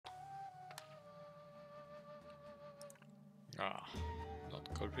Ah, not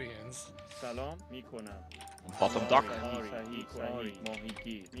Koreans. سلام میکنم. Bottom duck. صحیح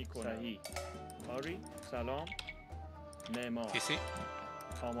ماهیگیر میکنم. آری سلام. معمار TC?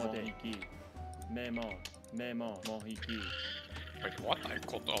 آماده. ماهیگیر معمار ماهیگیر. Wait, what? I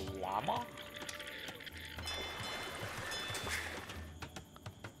called a llama?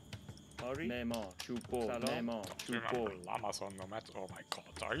 آری معمار چوبو سلام. معمار چوبو. Remember llamas on Nomad? Oh my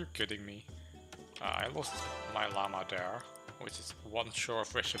god, are you kidding me? I lost my llama there, which is one sure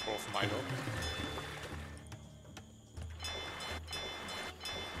fish above my dog.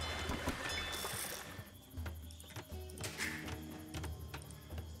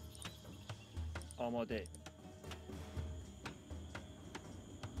 آماده.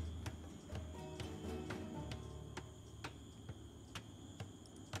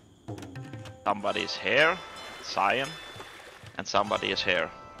 Somebody is here, Cyan, and somebody is here.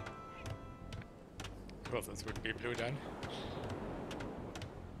 Well, this would be blue then.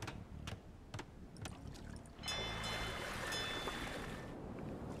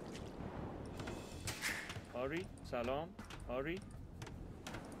 آری سلام. آری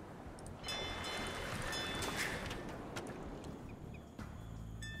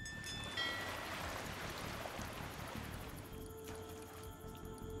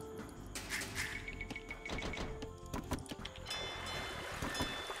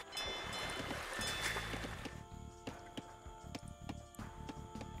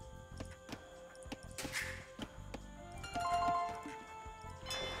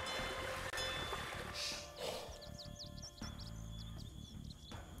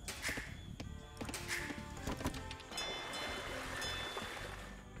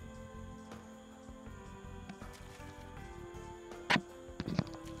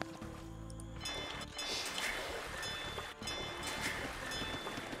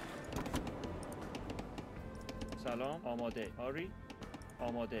سلام. آماده. آری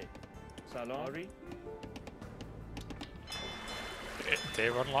آماده. سلام. آری They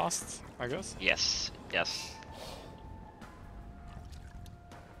were last, I guess? Yes, yes.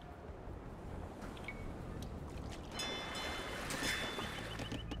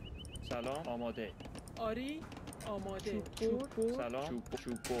 سلام. آماده. آری آماده. چوب سلام. چوب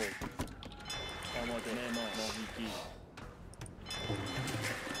آماده. معمار ماهیگیر.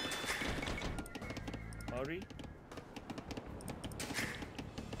 آری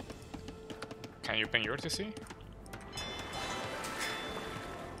Can you ping your TC?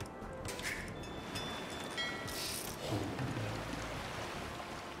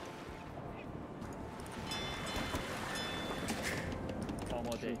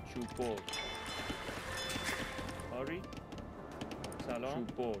 آماده. چوب آری سلام.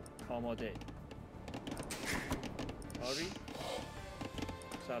 چوب آماده. آری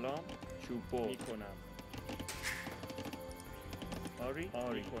سلام. چوب میکنم. آری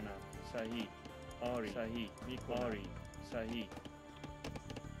میکنم. صحیح. آری صحیح میکنم. آری صحیح.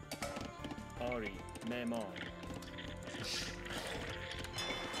 آری معمار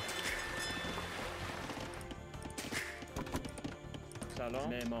سلام.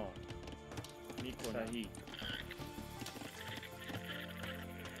 معمار میکنم. صحیح.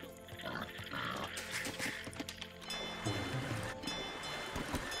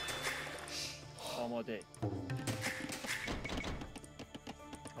 آماده.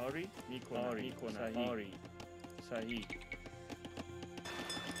 آری میکنم. آری میکنم. صحیح. آری صحیح.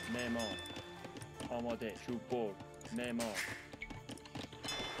 معمار آماده. چوب برد. معمار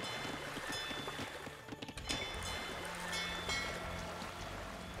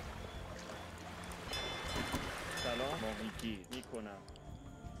سلام. ماهیگیر میکنم.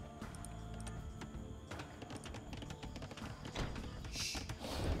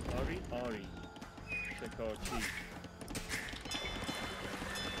 آری شکارچی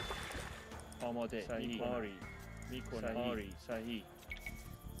آماده. صحیح. آری میکنم. آری صحیح.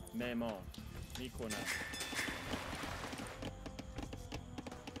 معمار میکنم.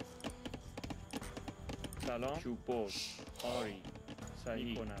 سلام. چوب برد. آری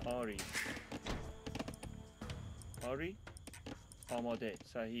صحیح کنم. آری آماده.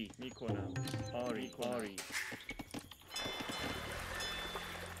 صحیح میکنم. آری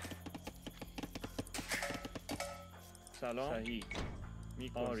سلام. صحیح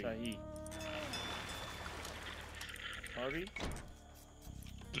میکنم. صحیح. آری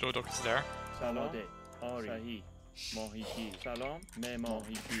Blue dog is there. سلام. آری صحیح. ماهیگیر. سلام.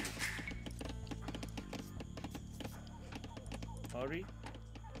 ماهیگیر. آری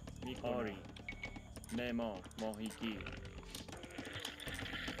میکنم. آری معمار ماهیگیر.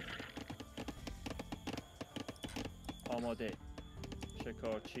 آماده.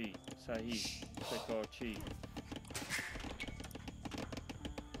 شکارچی. صحیح. شکارچی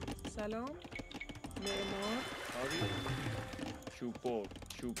سلام معمار آری چوب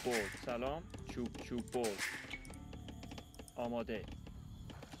برد سلام چوب برد آماده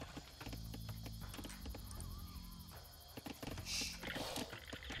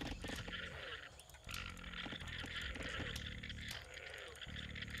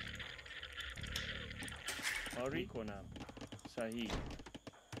آری کنم صحیح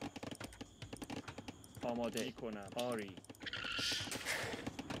آماده کنم آری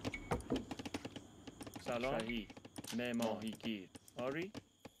سلام صحیح معمار ماهیگیر آری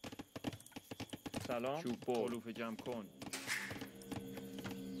سلام چوب برد علوف جمع کن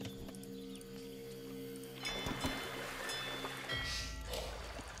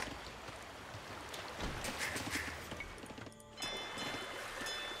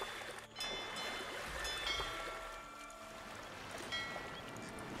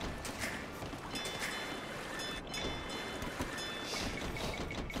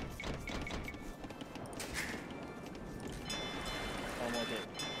آماده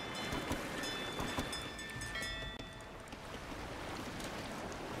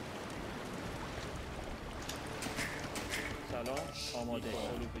سلام آماده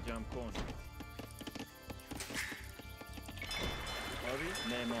علوف جمع کن آری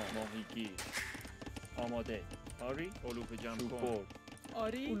معمار ماهیگیر آماده آری علوف جمع کن برد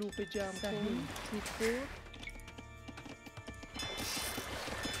آری علوف جمع کن چوب برد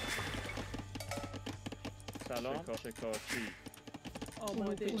سلام شکارچی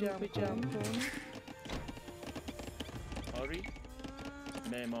آماده جمع کن آری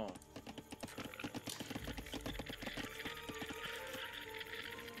معمار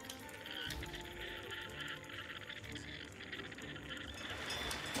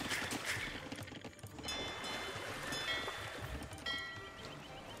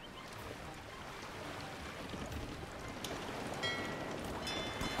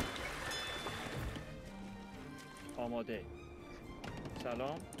آماده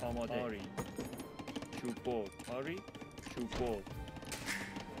سلام آماده آری چوب برد آری چوب برد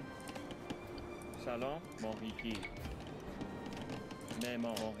سلام ماهیگیر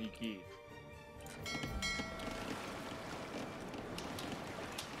معمار ماهیگیر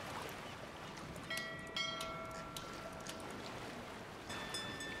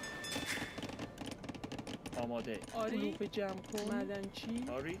آماده آری علوف جمع کن معدنچی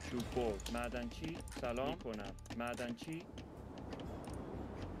آری چوب برد معدنچی سلام کنم معدنچی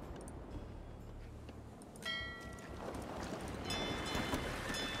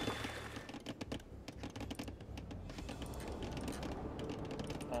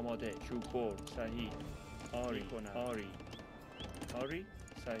آماده چوب برد صحیح آری کنم آری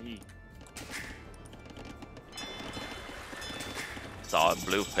صحیح Saw a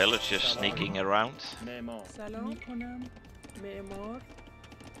blue villager sneaking around. معمار سلام میکنم معمار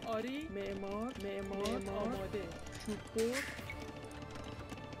آری معمار آماده چوب برد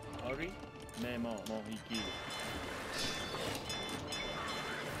آری معمار ماهیگیر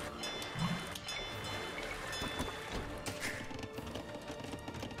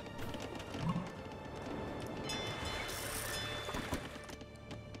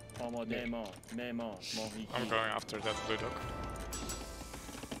آماده معمار ماهیگیر I'm going after that blue dog.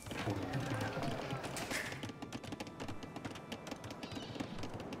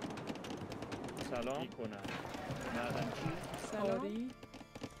 سلام کنم معدنچی آری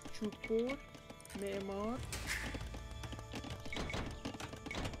چوب برد معمار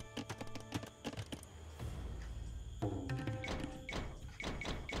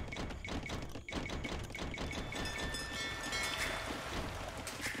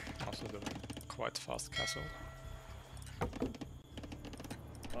Also doing quite fast castle.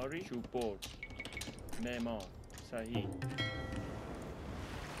 آری چوب برد معمار صحیح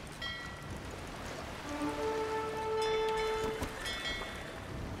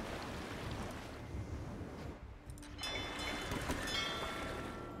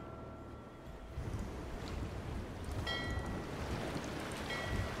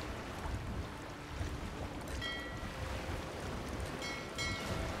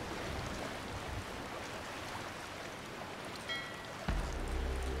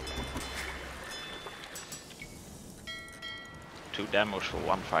Two demos for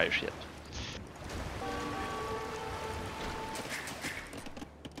one fire ship.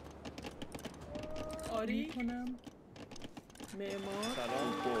 آری کنم معمار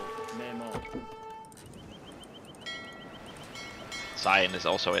سلام برد معمار Zion is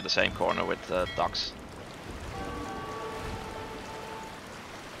also in the same corner with ducks.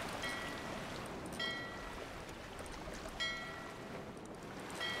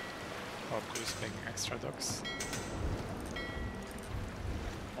 Probably just making extra ducks.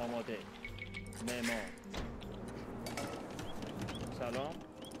 آماده. معمار. سلام.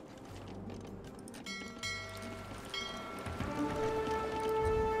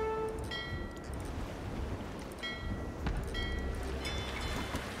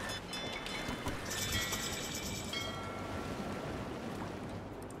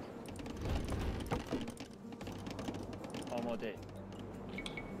 آماده.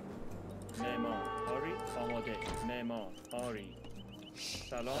 معمار. آری. آماده. معمار. آری.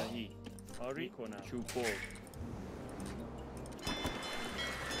 سلام. صحیح. آری کنم. چوب برد.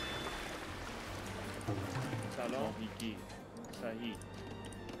 سلام. ماهیگیر. صحیح.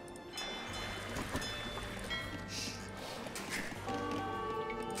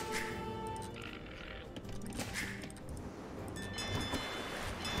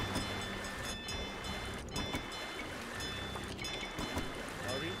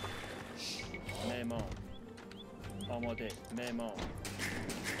 آری. معمار. آماده. معمار.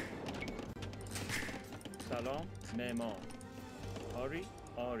 سلام. معمار. آری.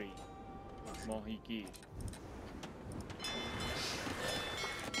 آری. ماهیگیر.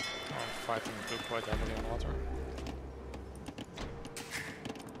 I'm fighting blue quite heavily on water.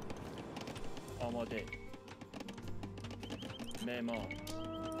 آماده. معمار.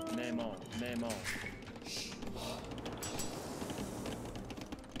 معمار. معمار.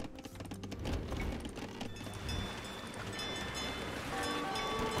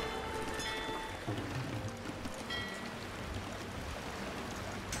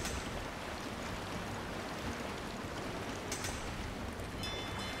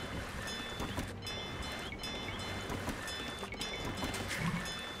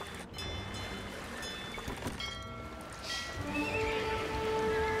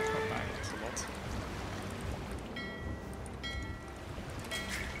 Oh man, that's a lot.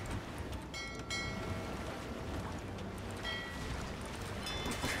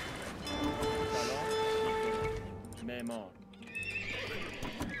 سلام. معمار.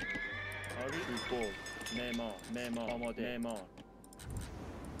 آری. چوب برد. معمار. معمار. آماده. معمار.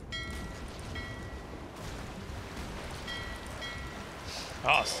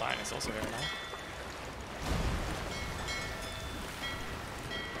 Ah, sign is also here now.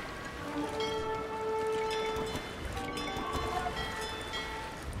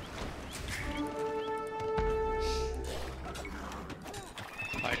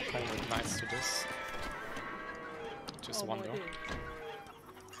 Like, come with knights to this. Just one door.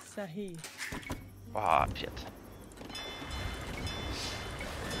 صحیح. Ah, shit.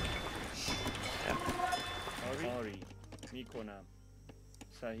 آری. آری. میکنم.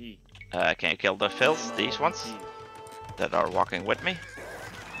 صحیح. Can you kill the filth, these ones that are walking with me?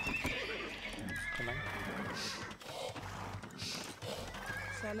 Coming.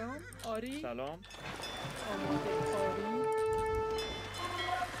 سلام. آری. سلام. آماده. آری.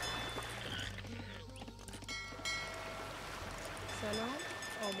 سلام.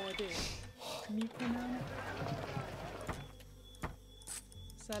 آماده. میکنم.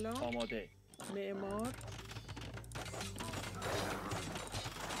 سلام. آماده. معمار.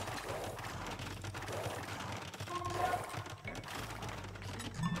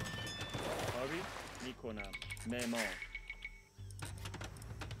 آری. میکنم. معمار.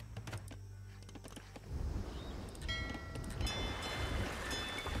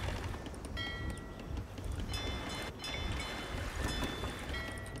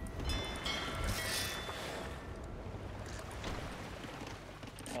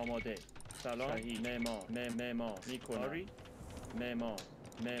 آماده. سلام. صحیح. معمار. معمار. میکنم. آری. معمار.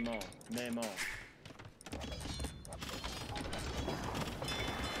 معمار. معمار.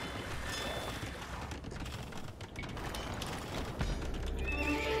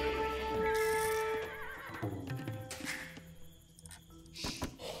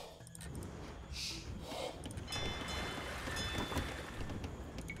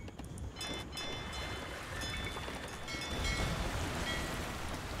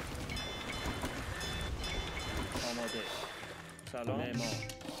 آماده. سلام. معمار.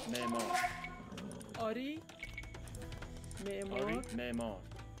 معمار. آری. معمار. آری. معمار.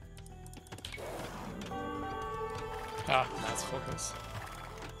 Ah, nice focus.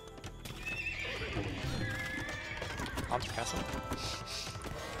 DauT Castle.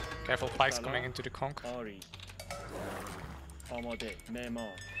 Careful, pikes Salam. coming into the conch. آری. آماده.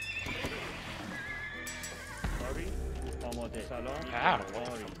 معمار. آری. آماده. سلام. Ah, what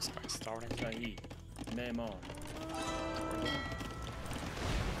the آری. fuck is this guy starting? صحیح. معمار.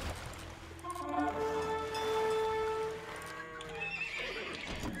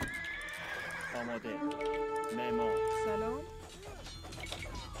 آماده. معمار. سلام.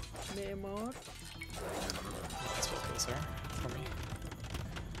 معمار. Nice focus here for me.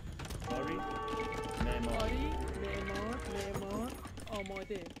 آری معمار آری معمار معمار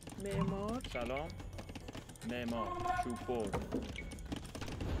آماده معمار سلام معمار چوببر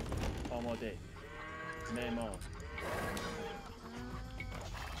آماده معمار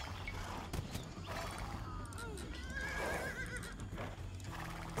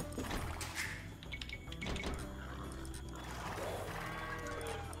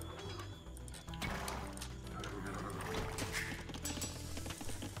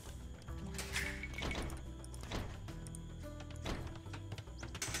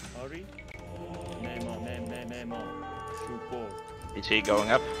آری معمار معمار چوببر Is he going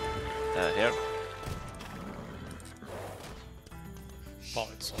up? Here? Well,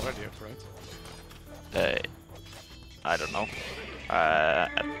 it's already up, right? I don't know.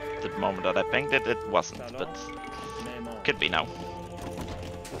 At the moment that I pinged it, it wasn't, but معمار could be now.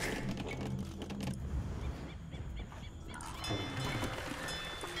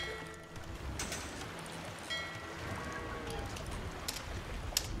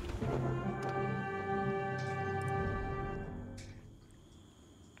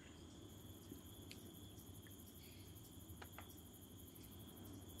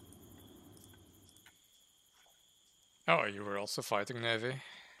 Oh, you were also fighting Navy?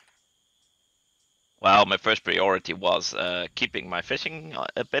 Well, my first priority was keeping my fishing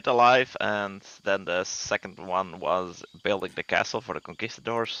a bit alive, and then the second one was building the castle for the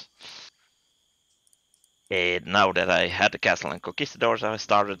conquistadors. And now that I had the castle and conquistadors, I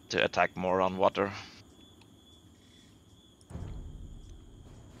started to attack more on water.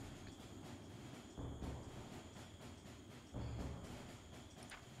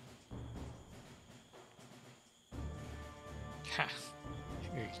 Ha!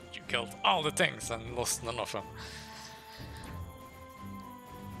 You killed all the things and lost none of them.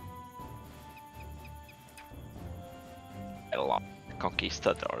 A lot of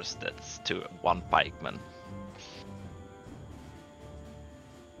conquistadors, that's to one pikeman.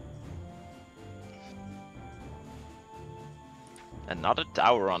 Another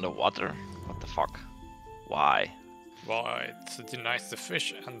tower on the water? What the fuck? Why? Well, it denies the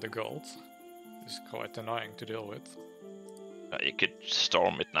fish and the gold. It's quite annoying to deal with. You could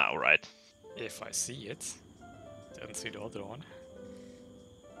storm it now, right? If I see it. Didn't see the other one.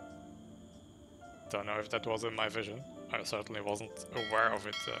 Don't know if that was in my vision. I certainly wasn't aware of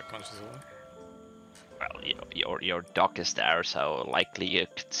it consciously. Well, your dock is there, so likely you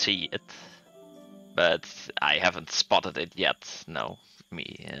could see it. But I haven't spotted it yet. No,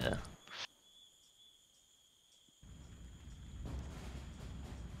 me.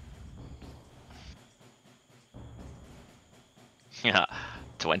 Yeah,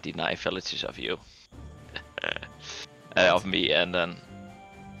 29 villages of you. Of me, and then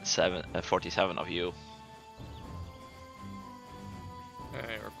 47 of you.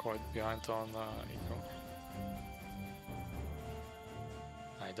 You're quite behind on eco.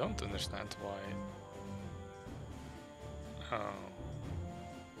 I don't understand why. Oh.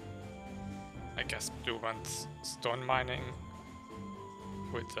 I guess Blue went stone mining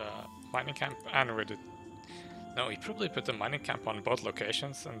with a mining camp and with it. No, he probably put the mining camp on both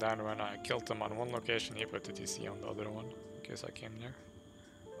locations, and then when I killed him on one location, he put the TC on the other one, in case I came there.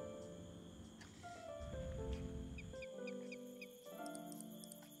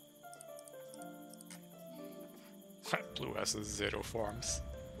 Blue has 0 farms.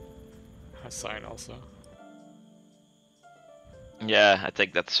 Cyan also. Yeah, I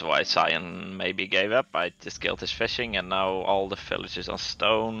think that's why Cyan maybe gave up. I just killed his fishing, and now all the villages on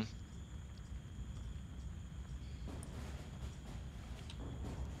stone.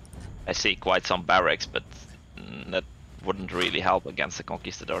 I see quite some barracks, but that wouldn't really help against the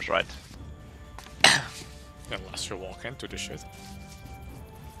conquistadors, right? Unless you walk into the shit.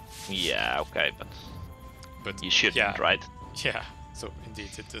 Yeah, okay, but you shouldn't, yeah, right? Yeah, so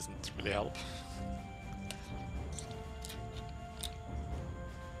indeed it doesn't really help.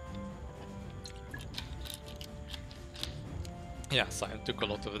 Yeah, Cyan took a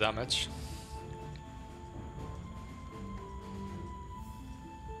lot of damage.